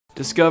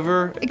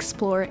Discover,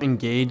 explore,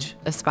 engage,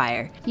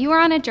 aspire. You are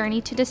on a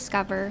journey to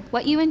discover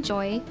what you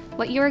enjoy,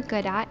 what you are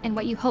good at, and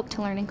what you hope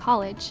to learn in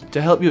college.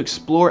 to help you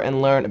explore and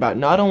learn about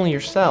not only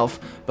yourself,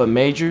 but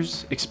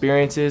majors,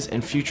 experiences,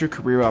 and future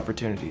career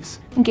opportunities.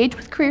 engage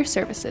with Career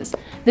Services.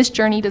 This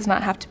journey does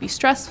not have to be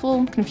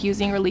stressful,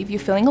 confusing, or leave you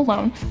feeling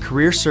alone.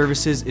 Career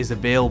Services is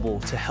available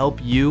to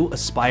help you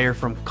aspire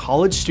from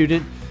college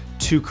student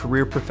to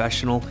career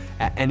professional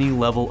at any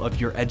level of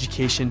your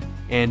education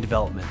and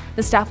development.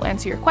 The staff will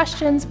answer your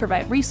questions,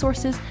 provide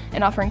resources,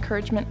 and offer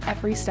encouragement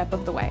every step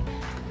of the way.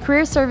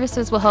 Career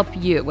Services will help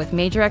you with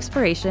major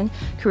exploration,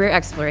 career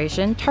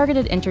exploration,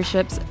 targeted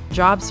internships,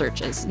 job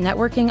searches,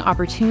 networking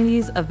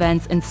opportunities,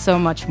 events, and so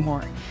much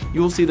more.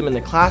 You will see them in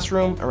the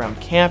classroom,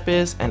 around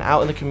campus, and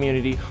out in the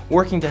community,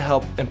 working to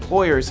help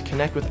employers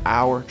connect with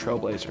our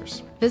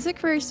trailblazers. Visit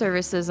Career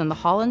Services on the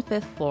hall and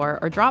 5th floor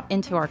or drop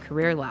into our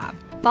career lab.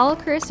 Follow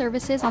Career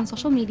Services on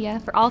social media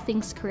for all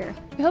things career.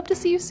 We hope to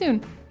see you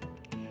soon.